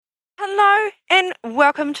Hello and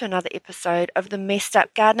welcome to another episode of The Messed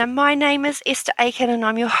Up Gardener. My name is Esther Aiken and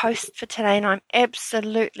I'm your host for today, and I'm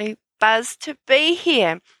absolutely buzzed to be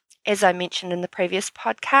here. As I mentioned in the previous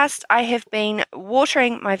podcast, I have been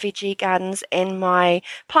watering my veggie gardens and my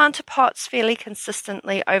planter pots fairly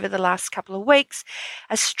consistently over the last couple of weeks.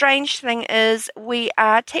 A strange thing is we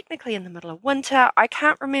are technically in the middle of winter. I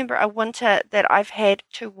can't remember a winter that I've had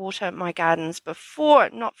to water my gardens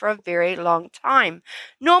before, not for a very long time.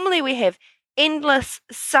 Normally we have endless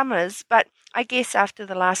summers, but I guess after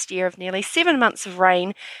the last year of nearly 7 months of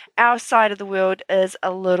rain, our side of the world is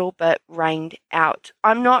a little bit rained out.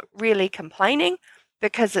 I'm not really complaining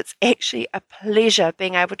because it's actually a pleasure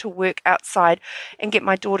being able to work outside and get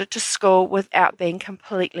my daughter to school without being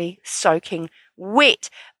completely soaking wet.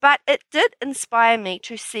 But it did inspire me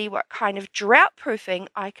to see what kind of drought proofing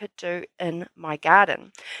I could do in my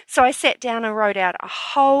garden. So I sat down and wrote out a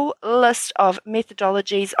whole list of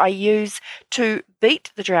methodologies I use to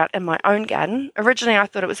beat the drought in my own garden. Originally I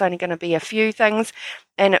thought it was only going to be a few things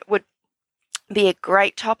and it would be a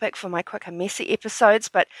great topic for my quick and messy episodes,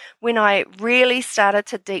 but when I really started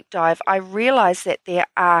to deep dive, I realized that there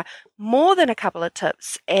are more than a couple of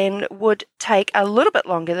tips and would take a little bit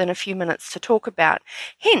longer than a few minutes to talk about,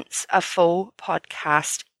 hence a full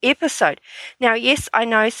podcast episode. Now, yes, I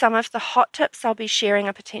know some of the hot tips I'll be sharing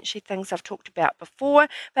are potentially things I've talked about before,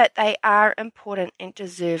 but they are important and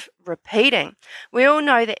deserve repeating. We all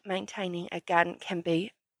know that maintaining a garden can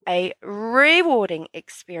be a rewarding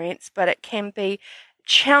experience, but it can be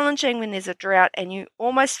challenging when there's a drought and you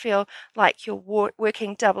almost feel like you're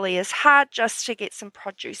working doubly as hard just to get some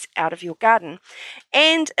produce out of your garden.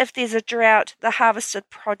 And if there's a drought, the harvested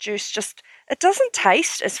produce it doesn't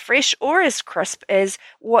taste as fresh or as crisp as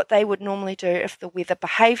what they would normally do if the weather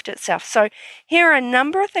behaved itself. So here are a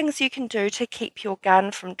number of things you can do to keep your garden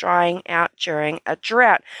from drying out during a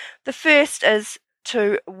drought. The first is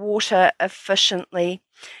to water efficiently,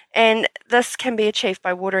 and this can be achieved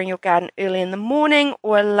by watering your garden early in the morning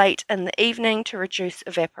or late in the evening to reduce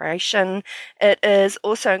evaporation. It is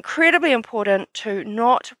also incredibly important to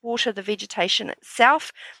not water the vegetation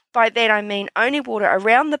itself. By that I mean only water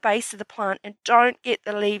around the base of the plant and don't get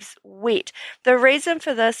the leaves wet. The reason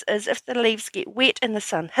for this is if the leaves get wet and the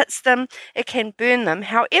sun hits them, it can burn them.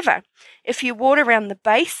 However, if you water around the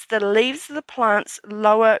base, the leaves of the plant's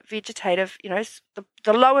lower vegetative,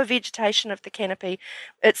 the lower vegetation of the canopy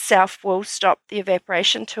itself will stop the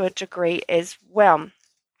evaporation to a degree as well.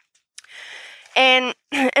 And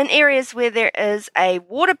in areas where there is a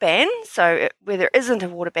water ban, so where there isn't a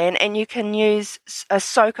water ban, and you can use a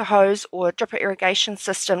soaker hose or dripper irrigation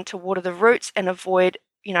system to water the roots and avoid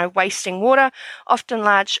wasting water. Often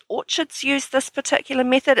large orchards use this particular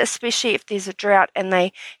method, especially if there's a drought and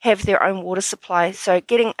they have their own water supply. So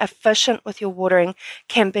getting efficient with your watering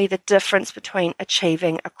can be the difference between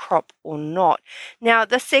achieving a crop or not. Now,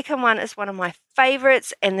 the second one is one of my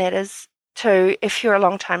favorites, and that is if you're a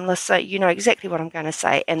long-time listener, you know exactly what I'm going to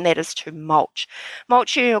say, and that is to mulch.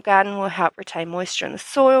 Mulching your garden will help retain moisture in the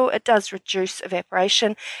soil. It does reduce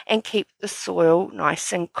evaporation and keep the soil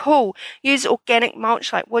nice and cool. Use organic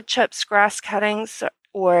mulch like wood chips, grass cuttings,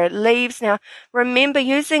 or leaves. Now, remember,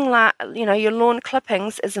 using your lawn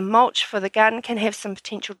clippings as a mulch for the garden can have some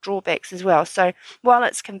potential drawbacks as well. So while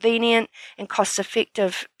it's convenient and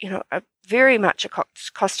cost-effective, very much a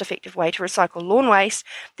cost-effective way to recycle lawn waste,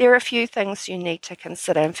 there are a few things you need to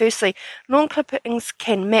consider. And firstly, lawn clippings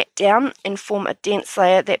can mat down and form a dense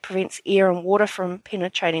layer that prevents air and water from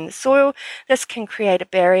penetrating the soil. This can create a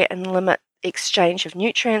barrier and limit exchange of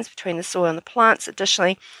nutrients between the soil and the plants.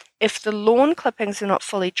 Additionally, if the lawn clippings are not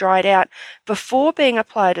fully dried out before being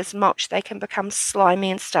applied as mulch, they can become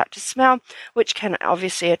slimy and start to smell, which can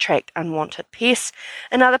obviously attract unwanted pests.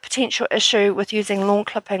 Another potential issue with using lawn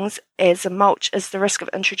clippings as a mulch is the risk of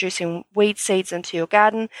introducing weed seeds into your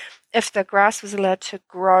garden. If the grass was allowed to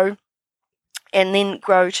grow and then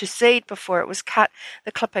grow to seed before it was cut,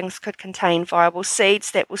 the clippings could contain viable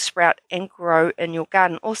seeds that will sprout and grow in your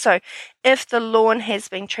garden. Also, if the lawn has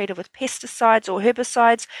been treated with pesticides or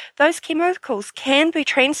herbicides, those chemicals can be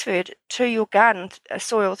transferred to your garden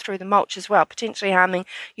soil through the mulch as well, potentially harming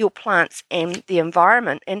your plants and the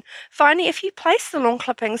environment. And finally, if you place the lawn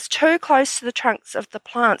clippings too close to the trunks of the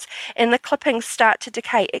plants and the clippings start to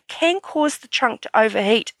decay, it can cause the trunk to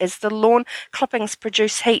overheat, as the lawn clippings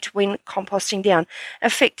produce heat when composting composting down,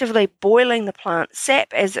 effectively boiling the plant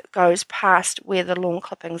sap as it goes past where the lawn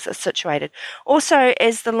clippings are situated. Also,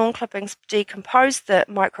 as the lawn clippings decompose, the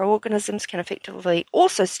microorganisms can effectively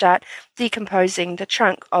also start decomposing the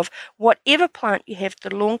trunk of whatever plant you have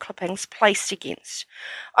the lawn clippings placed against.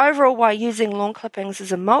 Overall, while using lawn clippings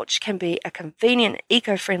as a mulch can be a convenient,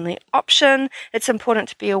 eco-friendly option, it's important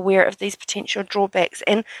to be aware of these potential drawbacks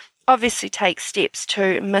and obviously take steps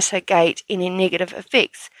to mitigate any negative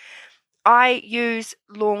effects. I use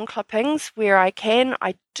lawn clippings where I can.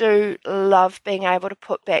 I do love being able to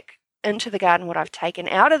put back into the garden what I've taken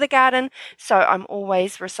out of the garden, so I'm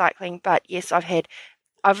always recycling. But yes,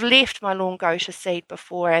 I've left my lawn go to seed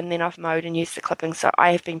before, and then I've mowed and used the clippings, so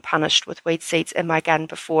I have been punished with weed seeds in my garden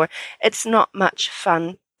before. It's not much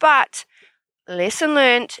fun, but lesson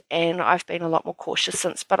learned, and I've been a lot more cautious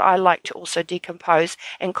since. But I like to also decompose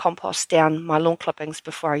and compost down my lawn clippings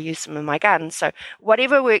before I use them in my garden. So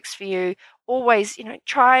whatever works for you, always,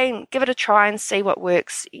 try and give it a try and see what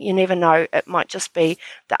works. You never know, it might just be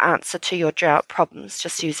the answer to your drought problems,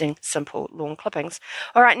 just using simple lawn clippings.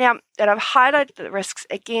 All right, now that I've highlighted the risks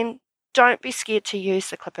again, don't be scared to use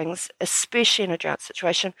the clippings, especially in a drought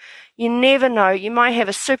situation. You never know. You might have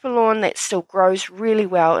a super lawn that still grows really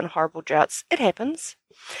well in horrible droughts. It happens.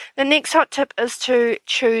 The next hot tip is to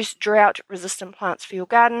choose drought-resistant plants for your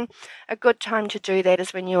garden. A good time to do that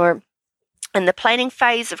is when you're in the planning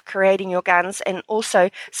phase of creating your gardens, and also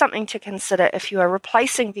something to consider if you are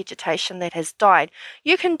replacing vegetation that has died.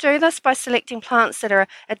 You can do this by selecting plants that are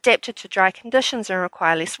adapted to dry conditions and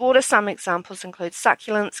require less water. Some examples include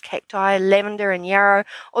succulents, cacti, lavender and yarrow,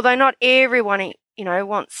 although not everyone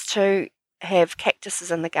wants to have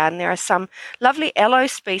cactuses in the garden. There are some lovely aloe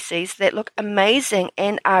species that look amazing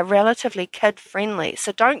and are relatively kid-friendly,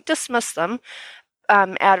 so don't dismiss them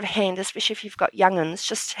out of hand, especially if you've got young'uns.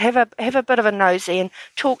 Just have a bit of a nosy and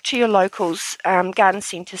talk to your locals garden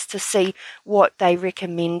centres to see what they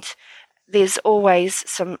recommend. There's always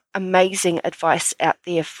some amazing advice out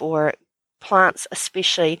there for plants,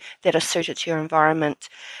 especially that are suited to your environment.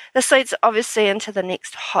 This leads obviously into the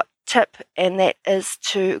next hot tip, and that is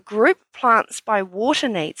to group plants by water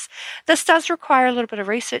needs. This does require a little bit of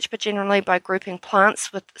research, but generally by grouping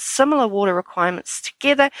plants with similar water requirements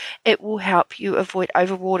together, it will help you avoid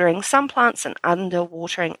overwatering some plants and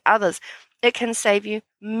underwatering others. It can save you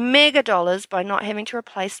mega dollars by not having to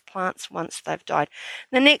replace plants once they've died.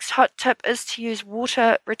 The next hot tip is to use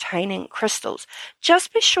water retaining crystals.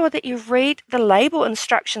 Just be sure that you read the label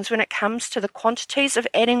instructions when it comes to the quantities of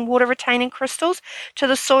adding water retaining crystals to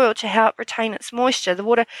the soil to help retain its moisture. The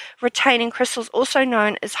water retaining crystals, also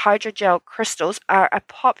known as hydrogel crystals, are a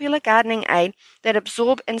popular gardening aid that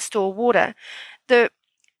absorb and store water.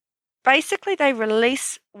 Basically, they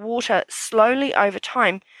release water slowly over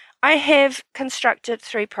time. I have constructed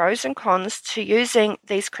 3 pros and cons to using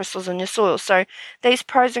these crystals in your soil. So these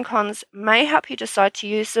pros and cons may help you decide to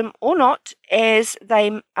use them or not, as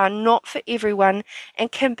they are not for everyone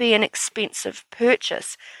and can be an expensive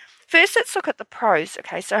purchase. First, let's look at the pros.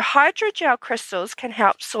 Okay, so hydrogel crystals can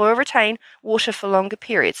help soil retain water for longer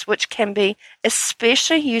periods, which can be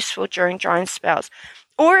especially useful during drying spells,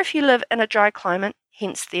 or if you live in a dry climate,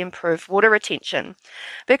 hence the improved water retention.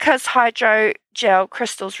 Because hydrogel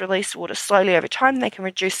crystals release water slowly over time, they can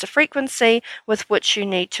reduce the frequency with which you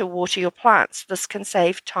need to water your plants. This can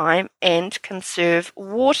save time and conserve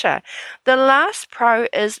water. The last pro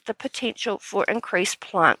is the potential for increased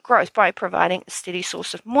plant growth by providing a steady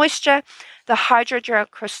source of moisture. The hydrogel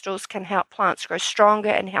crystals can help plants grow stronger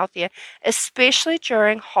and healthier, especially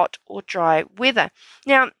during hot or dry weather.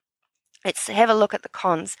 Now, let's have a look at the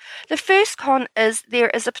cons. The first con is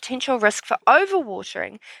there is a potential risk for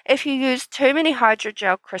overwatering. If you use too many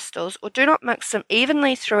hydrogel crystals or do not mix them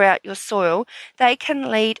evenly throughout your soil, they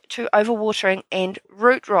can lead to overwatering and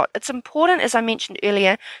root rot. It's important, as I mentioned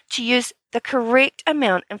earlier, to use the correct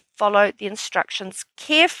amount and follow the instructions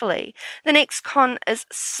carefully. The next con is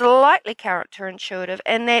slightly counterintuitive,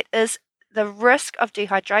 and that is the risk of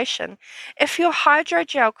dehydration. If your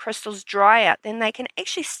hydrogel crystals dry out, then they can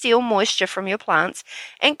actually steal moisture from your plants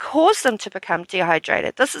and cause them to become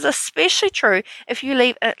dehydrated. This is especially true if you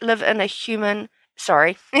live in a humid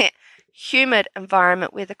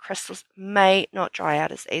environment where the crystals may not dry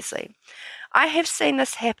out as easily. I have seen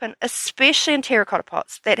this happen, especially in terracotta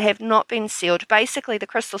pots that have not been sealed. Basically, the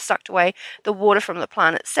crystal sucked away the water from the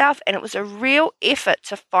plant itself, and it was a real effort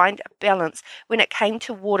to find a balance when it came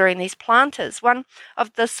to watering these planters. One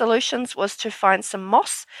of the solutions was to find some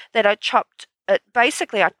moss that I chopped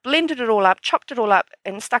basically, I blended it all up, chopped it all up,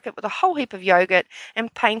 and stuck it with a whole heap of yogurt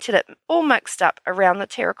and painted it all mixed up around the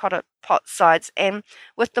terracotta pot sides. And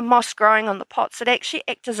with the moss growing on the pots, it actually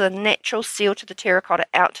acts as a natural seal to the terracotta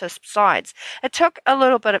outer sides. It took a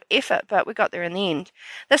little bit of effort, but we got there in the end.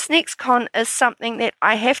 This next con is something that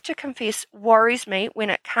I have to confess worries me when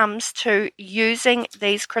it comes to using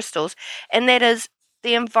these crystals, and that is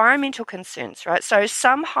the environmental concerns, right? So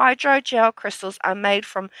some hydrogel crystals are made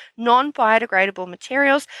from non-biodegradable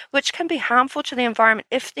materials, which can be harmful to the environment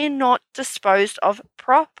if they're not disposed of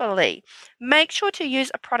properly. Make sure to use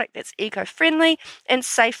a product that's eco-friendly and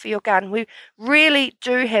safe for your garden. We really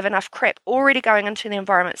do have enough crap already going into the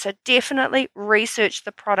environment, so definitely research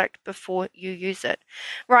the product before you use it.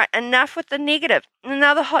 Right, enough with the negative.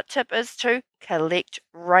 Another hot tip is to collect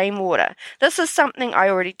rainwater. This is something I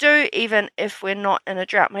already do, even if we're not in a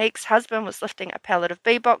drought. My ex-husband was lifting a pallet of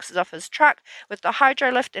bee boxes off his truck with the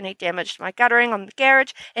hydro lift, and he damaged my guttering on the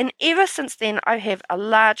garage, and ever since then I have a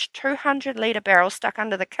large 200-litre barrel stuck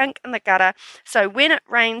under the kink in the gutter, so when it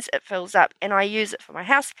rains it fills up, and I use it for my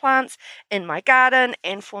houseplants, in my garden,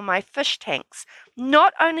 and for my fish tanks.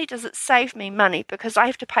 Not only does it save me money because I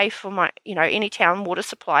have to pay for my, any town water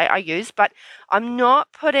supply I use, but I'm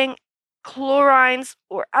not putting chlorines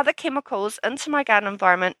or other chemicals into my garden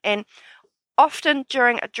environment, and often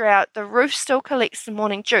during a drought the roof still collects the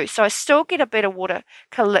morning dew, so I still get a bit of water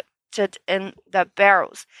collected in the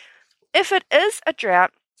barrels. If it is a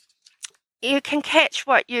drought, you can catch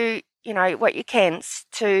what you can,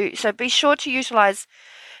 so be sure to utilize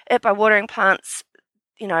it by watering plants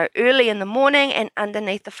early in the morning and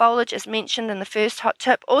underneath the foliage, as mentioned in the first hot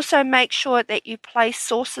tip. Also, make sure that you place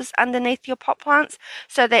sources underneath your pot plants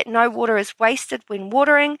so that no water is wasted when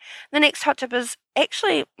watering. The next hot tip is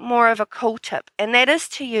actually more of a cool tip, and that is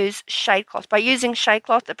to use shade cloth. By using shade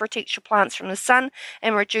cloth, it protects your plants from the sun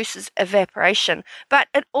and reduces evaporation, but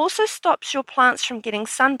it also stops your plants from getting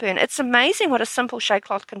sunburn. It's amazing what a simple shade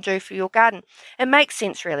cloth can do for your garden. It makes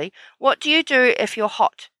sense, really. What do you do if you're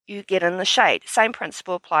hot? You get in the shade. Same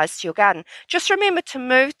principle applies to your garden. Just remember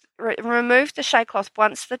to remove the shade cloth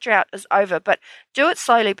once the drought is over, but do it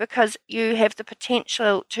slowly because you have the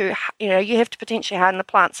potential to, you have to potentially harden the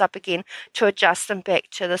plants up again to adjust them back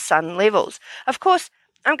to the sun levels. Of course,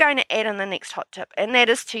 I'm going to add in the next hot tip, and that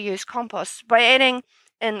is to use compost. By adding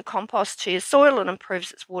in compost to your soil, it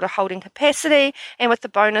improves its water holding capacity, and with the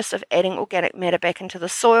bonus of adding organic matter back into the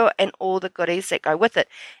soil and all the goodies that go with it.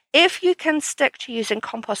 If you can stick to using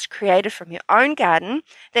compost created from your own garden,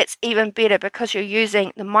 that's even better because you're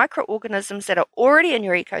using the microorganisms that are already in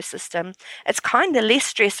your ecosystem. It's kind of less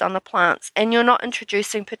stress on the plants, and you're not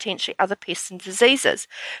introducing potentially other pests and diseases.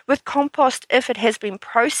 With compost, if it has been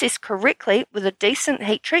processed correctly with a decent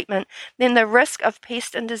heat treatment, then the risk of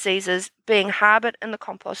pests and diseases being harbored in the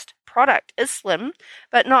compost product is slim,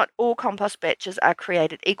 but not all compost batches are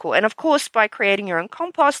created equal. And of course, by creating your own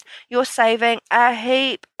compost, you're saving a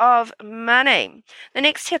heap of money. The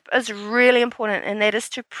next tip is really important, and that is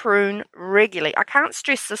to prune regularly. I can't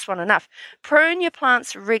stress this one enough. Prune your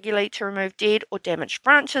plants regularly to remove dead or damaged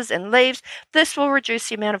branches and leaves. This will reduce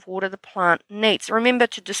the amount of water the plant needs. Remember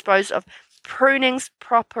to dispose of prunings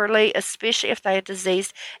properly, especially if they are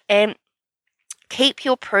diseased, and keep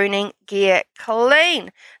your pruning gear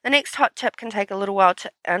clean. The next hot tip can take a little while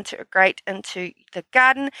to integrate into the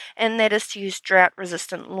garden, and that is to use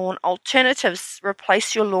drought-resistant lawn alternatives.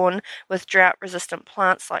 Replace your lawn with drought-resistant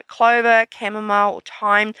plants like clover, chamomile, or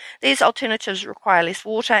thyme. These alternatives require less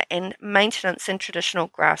water and maintenance than traditional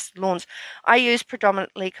grass lawns. I use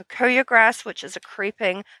predominantly kikuyu grass, which is a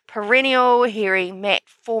creeping, perennial, hairy,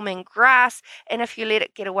 mat-forming grass, and if you let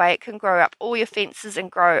it get away, it can grow up all your fences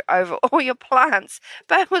and grow over all your plants.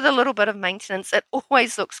 But with a little bit of maintenance, it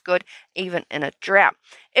always looks good, even in a drought.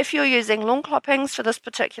 If you're using lawn clippings for this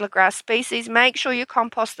particular grass species, make sure you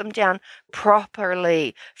compost them down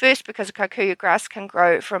properly. First, because kikuyu grass can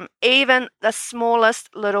grow from even the smallest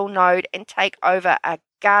little node and take over a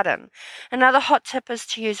garden. Another hot tip is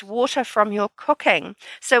to use water from your cooking.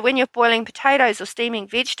 So when you're boiling potatoes or steaming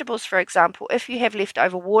vegetables, for example, if you have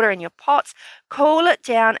leftover water in your pots, cool it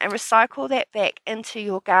down and recycle that back into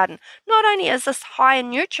your garden. Not only is this high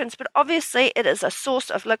in nutrients, but obviously it is a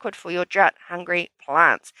source of liquid for your drought-hungry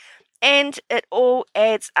plants. And it all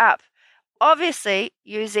adds up. Obviously,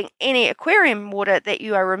 using any aquarium water that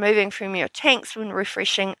you are removing from your tanks when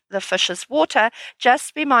refreshing the fish's water,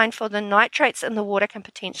 just be mindful the nitrates in the water can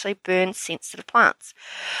potentially burn sensitive plants.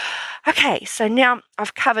 Okay, so now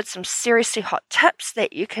I've covered some seriously hot tips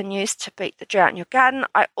that you can use to beat the drought in your garden.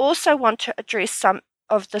 I also want to address some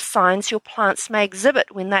of the signs your plants may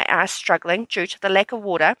exhibit when they are struggling due to the lack of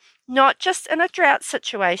water, not just in a drought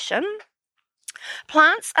situation,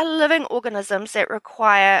 Plants are living organisms that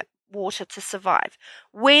require water to survive.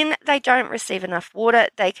 When they don't receive enough water,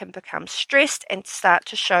 they can become stressed and start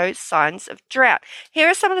to show signs of drought. Here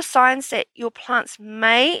are some of the signs that your plants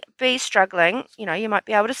may be struggling, you might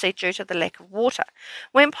be able to see due to the lack of water.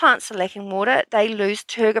 When plants are lacking water, they lose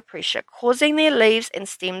turgor pressure, causing their leaves and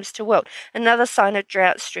stems to wilt. Another sign of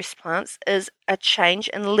drought-stressed plants is a change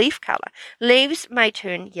in leaf colour. Leaves may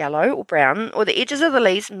turn yellow or brown, or the edges of the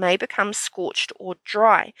leaves may become scorched or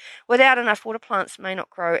dry. Without enough water, plants may not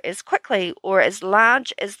grow as quickly or as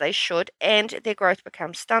large as they should, and their growth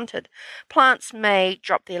becomes stunted. Plants may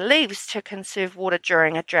drop their leaves to conserve water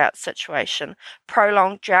during a drought situation.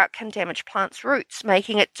 Prolonged drought can damage plants' roots,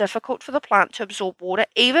 making it difficult for the plant to absorb water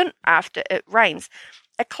even after it rains.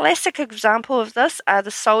 A classic example of this are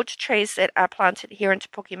the soldier trees that are planted here in Te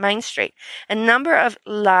Puke Main Street. A number of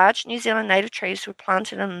large New Zealand native trees were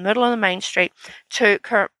planted in the middle of the main street to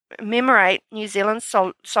commemorate New Zealand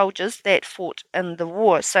soldiers that fought in the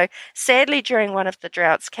war. So sadly, during one of the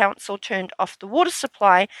droughts, council turned off the water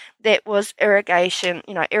supply that was irrigating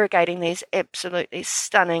these absolutely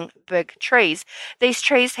stunning big trees. These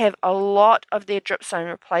trees have a lot of their drip zone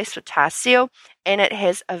replaced with tar seal, and it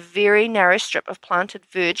has a very narrow strip of planted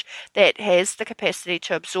verge that has the capacity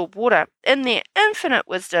to absorb water. In their infinite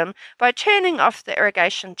wisdom, by turning off the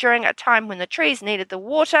irrigation during a time when the trees needed the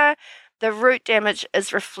water, the root damage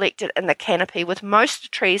is reflected in the canopy, with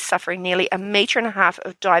most trees suffering nearly 1.5 meters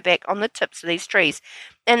of dieback on the tips of these trees,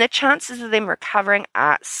 and the chances of them recovering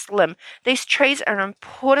are slim. These trees are an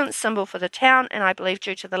important symbol for the town, and I believe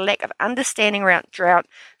due to the lack of understanding around drought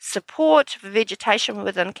support for vegetation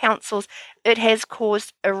within councils, it has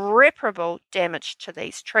caused irreparable damage to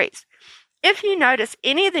these trees. If you notice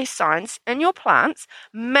any of these signs in your plants,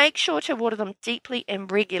 make sure to water them deeply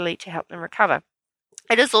and regularly to help them recover.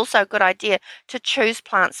 It is also a good idea to choose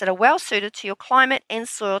plants that are well suited to your climate and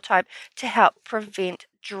soil type to help prevent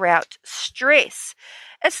drought stress.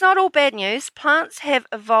 It's not all bad news. Plants have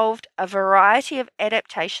evolved a variety of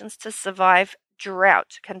adaptations to survive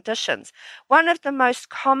drought conditions. One of the most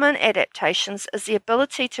common adaptations is the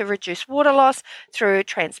ability to reduce water loss through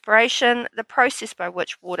transpiration, the process by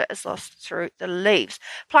which water is lost through the leaves.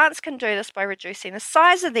 Plants can do this by reducing the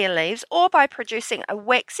size of their leaves or by producing a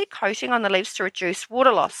waxy coating on the leaves to reduce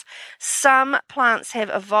water loss. Some plants have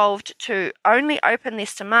evolved to only open their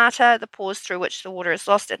stomata, the pores through which the water is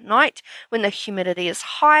lost at night when the humidity is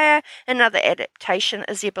higher. Another adaptation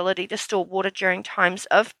is the ability to store water during times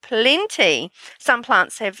of plenty. Some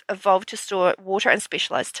plants have evolved to store water in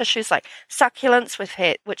specialized tissues like succulents,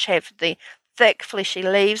 which have the thick, fleshy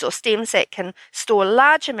leaves, or stems that can store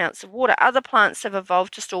large amounts of water. Other plants have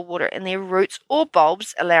evolved to store water in their roots or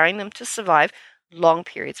bulbs, allowing them to survive long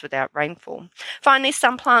periods without rainfall. Finally,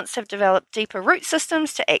 some plants have developed deeper root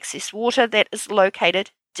systems to access water that is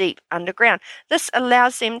located deep underground. This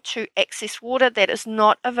allows them to access water that is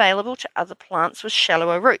not available to other plants with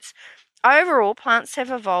shallower roots. Overall, plants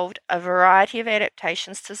have evolved a variety of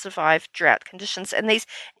adaptations to survive drought conditions, and these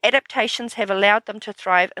adaptations have allowed them to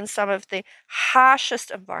thrive in some of the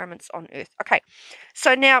harshest environments on Earth. Okay,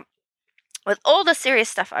 so now, with all the serious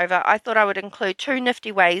stuff over, I thought I would include 2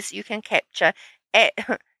 nifty ways you can capture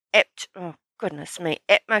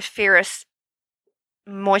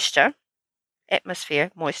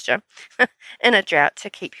atmospheric moisture in a drought to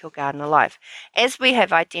keep your garden alive. As we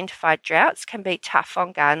have identified, droughts can be tough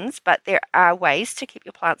on gardens, but there are ways to keep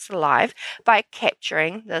your plants alive by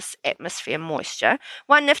capturing this atmosphere moisture.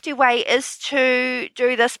 One nifty way is to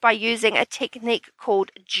do this by using a technique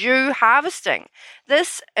called dew harvesting.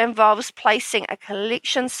 This involves placing a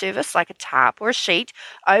collection surface like a tarp or a sheet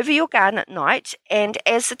over your garden at night, and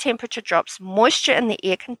as the temperature drops, moisture in the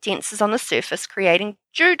air condenses on the surface, creating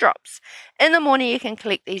dewdrops. In the morning, you can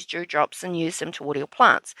collect these dewdrops and use them to water your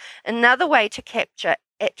plants. Another way to capture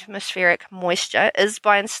atmospheric moisture is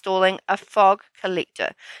by installing a fog collector.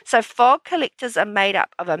 So fog collectors are made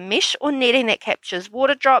up of a mesh or netting that captures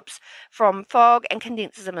water drops from fog and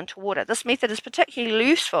condenses them into water. This method is particularly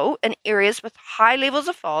useful in areas with high levels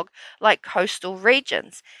of fog, like coastal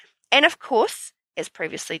regions. And of course, as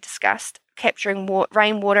previously discussed, capturing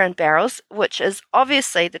rainwater in barrels, which is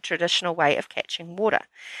obviously the traditional way of catching water.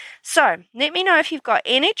 So let me know if you've got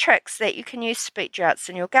any tricks that you can use to beat droughts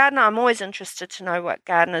in your garden. I'm always interested to know what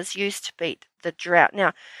gardeners use to beat the drought.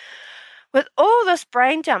 Now, With all this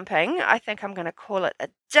brain dumping, I think I'm going to call it a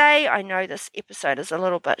day. I know this episode is a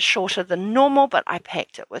little bit shorter than normal, but I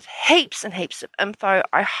packed it with heaps and heaps of info.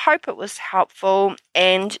 I hope it was helpful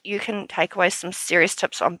and you can take away some serious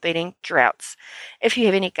tips on beating droughts. If you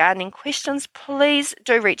have any gardening questions, please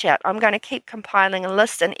do reach out. I'm going to keep compiling a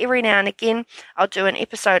list, and every now and again I'll do an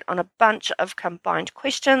episode on a bunch of combined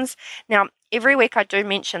questions. Now, every week I do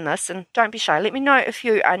mention this, and don't be shy. Let me know if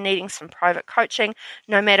you are needing some private coaching,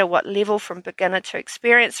 no matter what level, from beginner to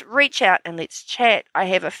experienced. Reach out and let's chat. I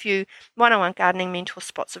have a few one-on-one gardening mentor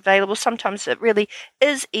spots available. Sometimes it really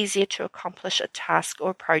is easier to accomplish a task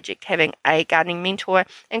or a project having a gardening mentor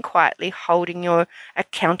and quietly holding you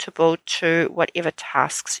accountable to whatever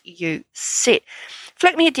tasks you set.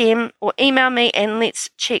 Flick me a DM or email me and let's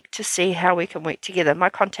check to see how we can work together.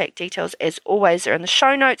 My contact details, as always, are in the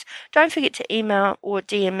show notes. Don't forget to email or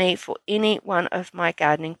DM me for any one of my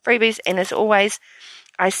gardening freebies. And as always,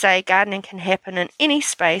 I say gardening can happen in any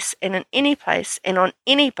space and in any place and on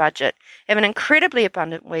any budget. Have an incredibly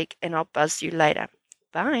abundant week, and I'll buzz you later.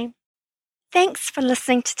 Bye. Thanks for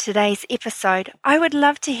listening to today's episode. I would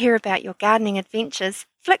love to hear about your gardening adventures.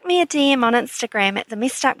 Flick me a DM on Instagram at The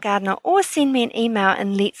Messed Up Gardener or send me an email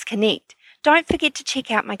and let's connect. Don't forget to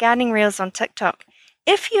check out my gardening reels on TikTok.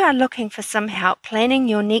 If you are looking for some help planning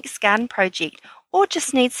your next garden project or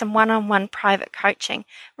just need some one-on-one private coaching,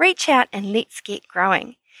 reach out and let's get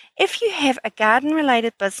growing. If you have a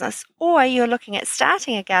garden-related business or you're looking at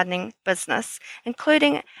starting a gardening business,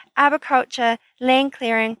 including arboriculture, land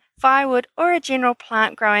clearing, firewood, or a general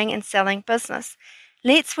plant growing and selling business,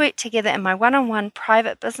 let's work together in my one-on-one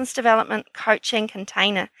private business development coaching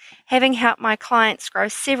container, having helped my clients grow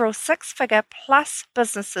several six-figure plus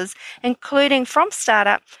businesses, including from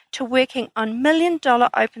startup to working on million-dollar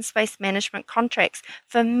open space management contracts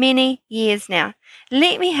for many years now.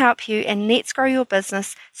 Let me help you and let's grow your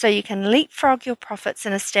business so you can leapfrog your profits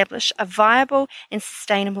and establish a viable and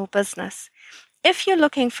sustainable business. If you're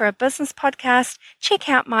looking for a business podcast, check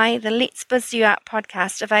out the Let's Biz You Up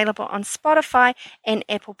podcast, available on Spotify and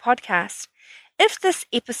Apple Podcasts. If this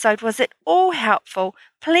episode was at all helpful,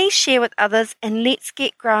 please share with others and let's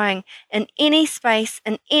get growing in any space,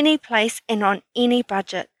 in any place, and on any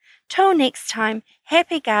budget. Till next time,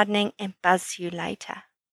 happy gardening and buzz you later.